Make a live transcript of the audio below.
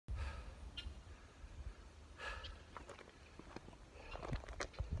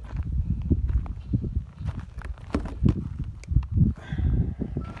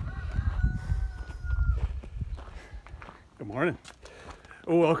morning.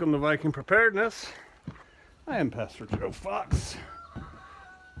 Welcome to Viking Preparedness. I am Pastor Joe Fox.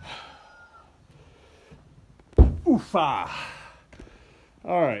 Oofa.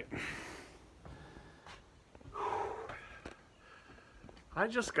 All right. I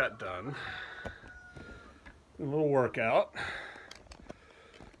just got done a little workout.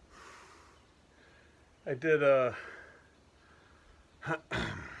 I did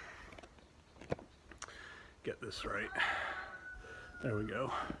get this right. There we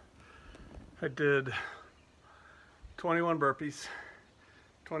go. I did 21 burpees,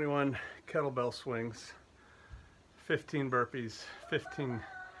 21 kettlebell swings, 15 burpees, 15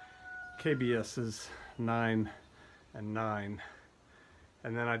 KBSs, 9 and 9.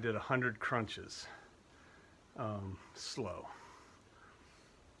 And then I did 100 crunches, slow.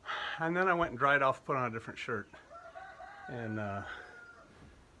 And then I went and dried off, put on a different shirt. And I'm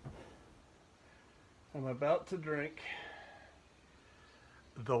about to drink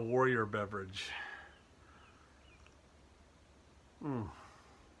the Warrior beverage.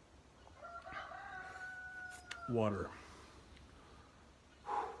 Water.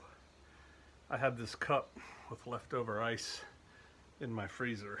 I had this cup with leftover ice in my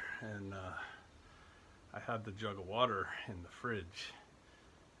freezer, and I had the jug of water in the fridge.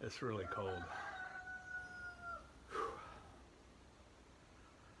 It's really cold.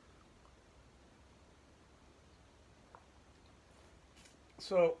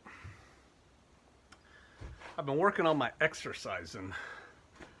 So I've been working on my exercising,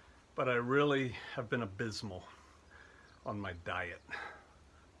 but I really have been abysmal on my diet.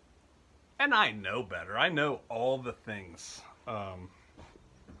 And I know better. I know all the things.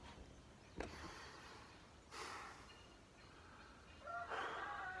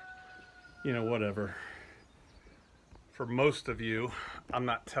 Whatever. For most of you, I'm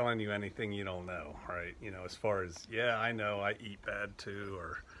not telling you anything you don't know, right? As far as, yeah, I know I eat bad too,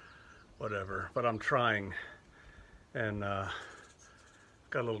 or whatever, but I'm trying, and got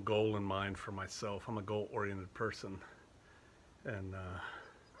a little goal in mind for myself. I'm a goal-oriented person, and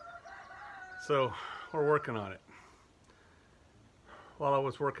so we're working on it. While I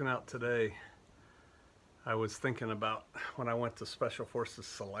was working out today, I was thinking about when I went to Special Forces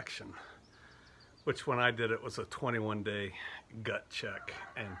selection, which when I did it was a 21-day gut check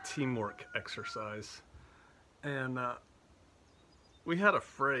and teamwork exercise. And we had a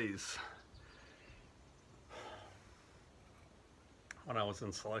phrase when I was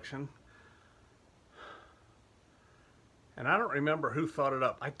in selection. And I don't remember who thought it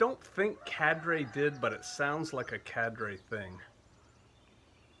up. I don't think cadre did, but it sounds like a cadre thing.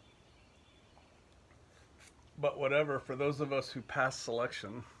 But whatever, for those of us who passed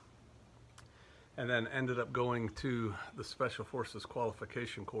selection and then ended up going to the Special Forces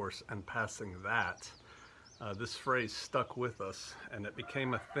qualification course and passing that, this phrase stuck with us, and it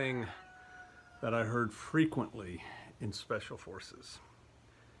became a thing that I heard frequently in Special Forces.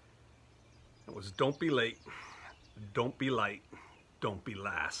 It was, don't be late, don't be light, don't be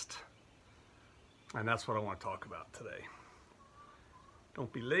last. And that's what I want to talk about today.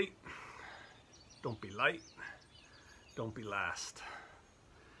 Don't be late, don't be light, don't be last.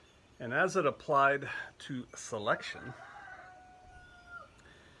 And as it applied to selection,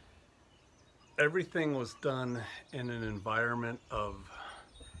 everything was done in an environment of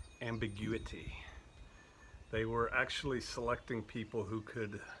ambiguity. They were actually selecting people who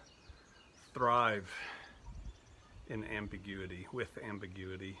could thrive in ambiguity, with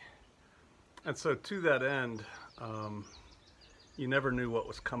ambiguity. And so to that end, you never knew what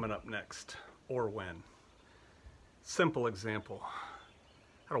was coming up next or when. Simple example.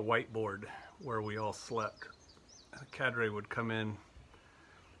 Had a whiteboard where we all slept. A cadre would come in.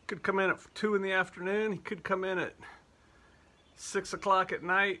 Could come in at 2 in the afternoon. He could come in at 6 o'clock at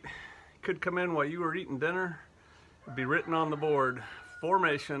night. He could come in while you were eating dinner. It'd be written on the board,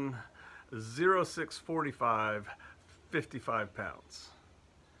 formation 0645, 55 pounds.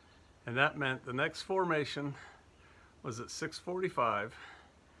 And that meant the next formation was at 6:45.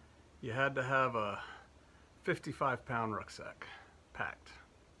 You had to have a 55-pound rucksack packed.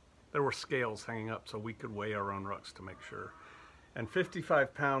 There were scales hanging up so we could weigh our own rucks to make sure. And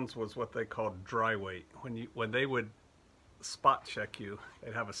 55 pounds was what they called dry weight. When they would spot check you,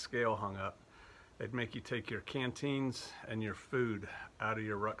 they'd have a scale hung up. They'd make you take your canteens and your food out of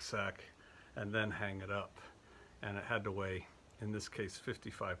your rucksack and then hang it up. And it had to weigh, in this case,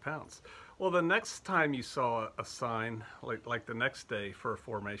 55 pounds. Well, the next time you saw a sign, like the next day for a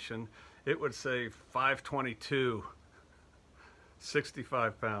formation, it would say 522,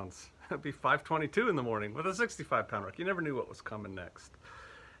 65 pounds. It'd be 522 in the morning with a 65-pound ruck. You never knew what was coming next.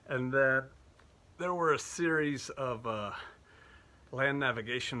 And then there were a series of land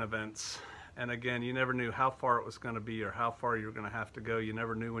navigation events. And again, you never knew how far it was going to be or how far you were going to have to go. You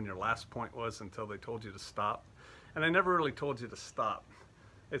never knew when your last point was until they told you to stop. And they never really told you to stop.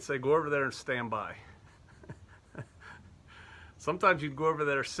 They'd say, go over there and stand by. Sometimes you'd go over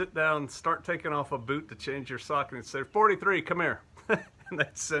there, sit down, start taking off a boot to change your sock, and they'd say, 43, come here. And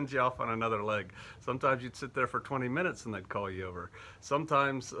they'd send you off on another leg. Sometimes you'd sit there for 20 minutes and they'd call you over.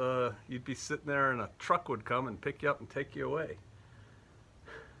 Sometimes you'd be sitting there and a truck would come and pick you up and take you away.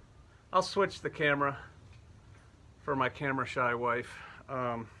 I'll switch the camera for my camera shy wife.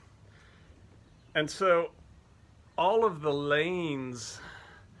 And so all of the lanes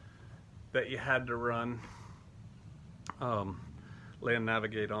that you had to run, land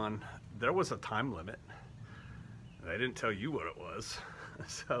navigate on, there was a time limit. They didn't tell you what it was.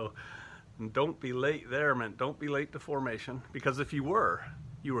 So don't be late there meant don't be late to formation, because if you were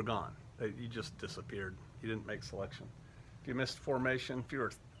gone. You just disappeared. You didn't make selection. If you missed formation, if you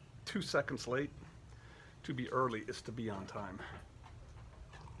were 2 seconds late, to be early is to be on time.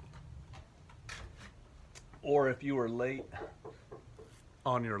 Or if you were late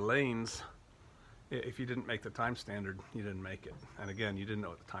on your lanes, if you didn't make the time standard, you didn't make it. And again, you didn't know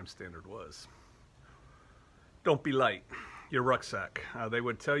what the time standard was. Don't be light. Your rucksack. They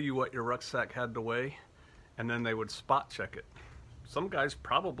would tell you what your rucksack had to weigh, and then they would spot check it. Some guys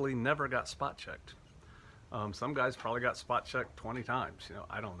probably never got spot checked. Some guys probably got spot checked 20 times. You know,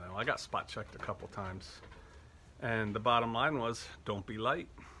 I don't know. I got spot checked a couple times. And the bottom line was, don't be light.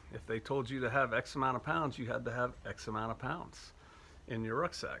 If they told you to have X amount of pounds, you had to have X amount of pounds in your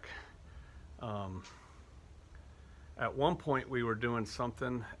rucksack. At one point we were doing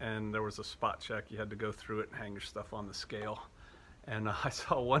something and there was a spot check. You had to go through it and hang your stuff on the scale. And I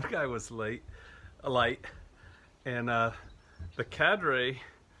saw one guy was light, and the cadre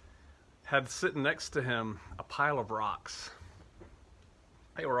had sitting next to him a pile of rocks.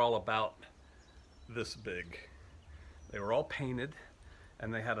 They were all about this big. They were all painted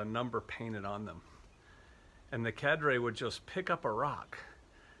and they had a number painted on them. And the cadre would just pick up a rock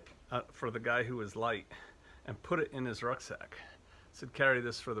for the guy who was light and put it in his rucksack. Said, carry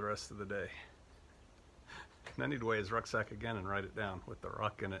this for the rest of the day. And then he'd weigh his rucksack again and write it down with the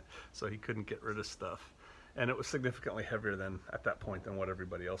rock in it, so he couldn't get rid of stuff. And it was significantly heavier than, at that point, than what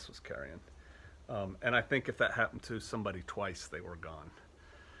everybody else was carrying. And I think if that happened to somebody twice, they were gone.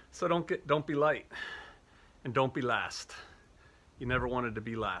 So don't be light, and don't be last. You never wanted to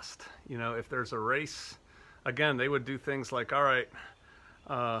be last. You know, if there's a race, again, they would do things like, all right,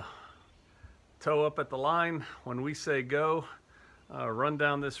 toe up at the line. When we say go, run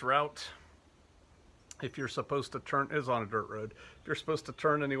down this route. If you're supposed to turn, it's on a dirt road. If you're supposed to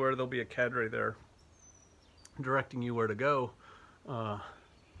turn anywhere, there'll be a cadre there directing you where to go.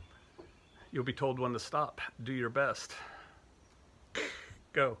 You'll be told when to stop. Do your best.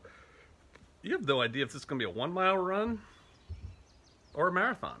 Go. You have no idea if this is going to be a 1 mile run or a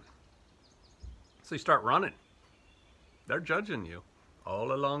marathon. So you start running. They're judging you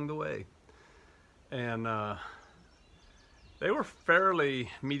all along the way. And they were fairly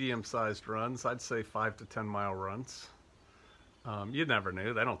medium-sized runs. I'd say 5 to 10 mile runs. You never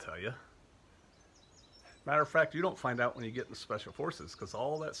knew. They don't tell you. Matter of fact, you don't find out when you get into Special Forces, because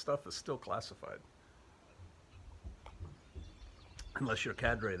all that stuff is still classified. Unless you're a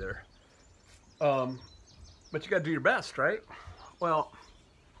cadre there. But you got to do your best, right? Well,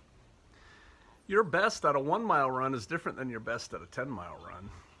 your best at a 1 mile run is different than your best at a 10 mile run.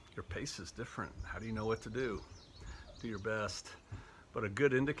 Your pace is different. How do you know what to do? Do your best. But a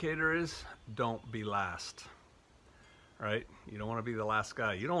good indicator is don't be last, right? You don't want to be the last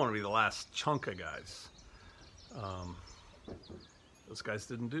guy. You don't want to be the last chunk of guys. Those guys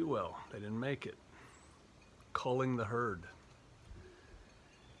didn't do well. They didn't make it. Culling the herd.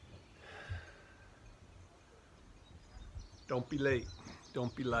 Don't be late.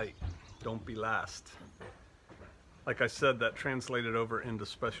 Don't be light. Don't be last. Like I said, that translated over into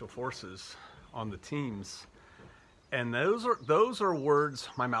Special Forces on the teams. And those are words,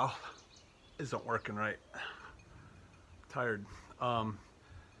 my mouth isn't working right. I'm tired.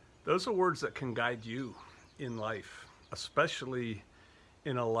 Those are words that can guide you in life, especially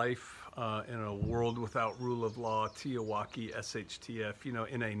in a life, in a world without rule of law, TIAWAKI, SHTF, you know,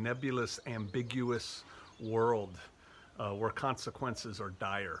 in a nebulous, ambiguous world where consequences are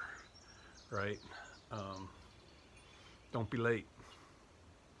dire, right? Don't be late.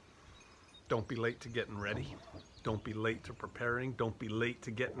 Don't be late to getting ready. Don't be late to preparing. Don't be late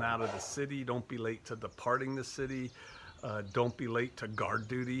to getting out of the city. Don't be late to departing the city. Don't be late to guard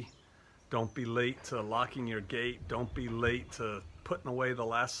duty. Don't be late to locking your gate. Don't be late to putting away the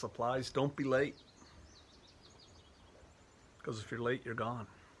last supplies. Don't be late. Because if you're late, you're gone.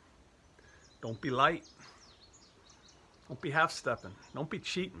 Don't be light. Don't be half-stepping. Don't be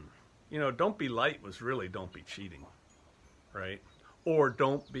cheating. You know, don't be light was really don't be cheating, right? Or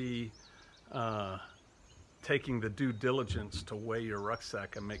don't be taking the due diligence to weigh your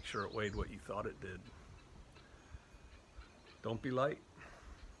rucksack and make sure it weighed what you thought it did. Don't be light.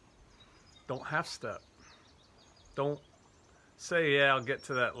 Don't half-step. Don't say, yeah, I'll get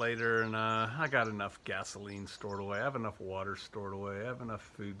to that later, and I got enough gasoline stored away, I have enough water stored away, I have enough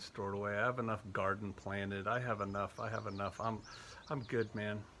food stored away, I have enough garden planted, I have enough, I'm good,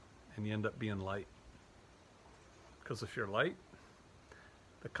 man. And you end up being light. Because if you're light,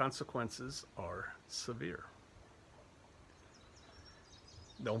 the consequences are severe.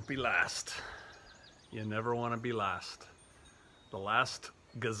 Don't be last. You never want to be last. The last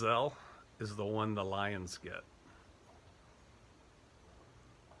gazelle is the one the lions get.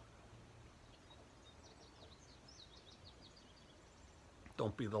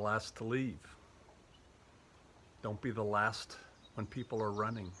 Don't be the last to leave. Don't be the last when people are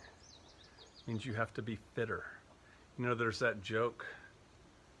running. It means you have to be fitter. You know, there's that joke.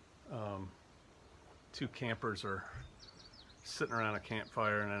 Two campers are sitting around a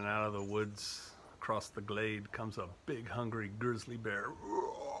campfire, and then out of the woods across the glade comes a big hungry grizzly bear.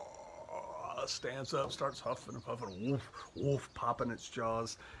 Stands up, starts huffing and puffing, woof, woof, popping its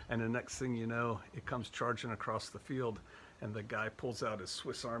jaws, and the next thing you know, it comes charging across the field, and the guy pulls out his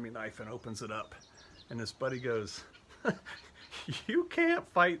Swiss Army knife and opens it up, and his buddy goes, you can't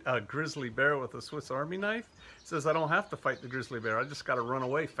fight a grizzly bear with a Swiss Army knife? He says, I don't have to fight the grizzly bear, I just got to run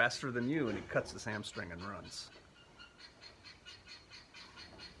away faster than you, and he cuts his hamstring and runs.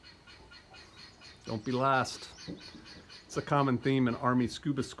 Don't be last. It's a common theme in Army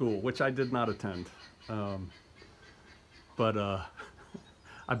scuba school, which I did not attend. But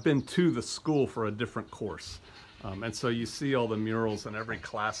I've been to the school for a different course. And so you see all the murals, and every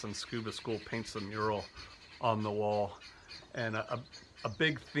class in scuba school paints a mural on the wall. And a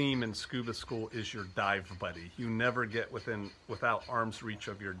big theme in scuba school is your dive buddy. You never get without arm's reach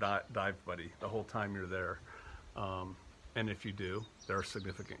of your dive buddy the whole time you're there. And if you do, there are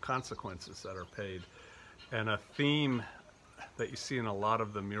significant consequences that are paid. And a theme that you see in a lot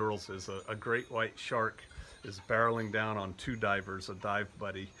of the murals is a great white shark is barreling down on two divers, a dive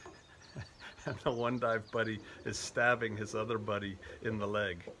buddy, and the one dive buddy is stabbing his other buddy in the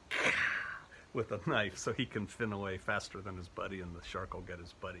leg with a knife so he can fin away faster than his buddy, and the shark will get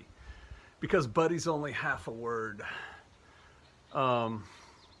his buddy. Because buddy's only half a word. But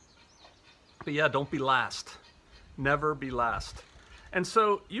yeah, don't be last. Never be last. And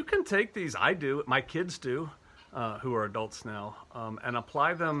so you can take these, I do, my kids do, who are adults now, and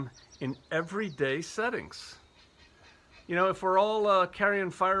apply them in everyday settings. You know, if we're all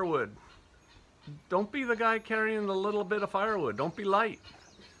carrying firewood, don't be the guy carrying the little bit of firewood. Don't be light.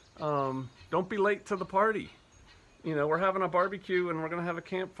 Don't be late to the party. You know, we're having a barbecue and we're going to have a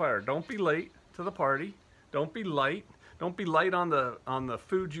campfire. Don't be late to the party. Don't be light. Don't be light on the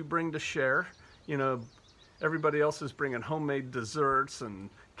food you bring to share. You know, everybody else is bringing homemade desserts and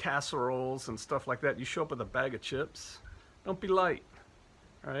casseroles and stuff like that. You show up with a bag of chips. Don't be light,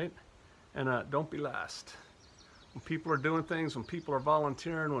 right? And don't be last. When people are doing things, when people are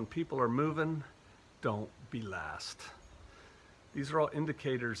volunteering, when people are moving, don't be last. These are all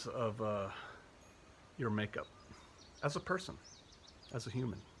indicators of your makeup as a person, as a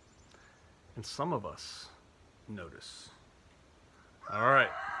human. And some of us notice. All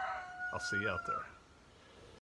right, I'll see you out there.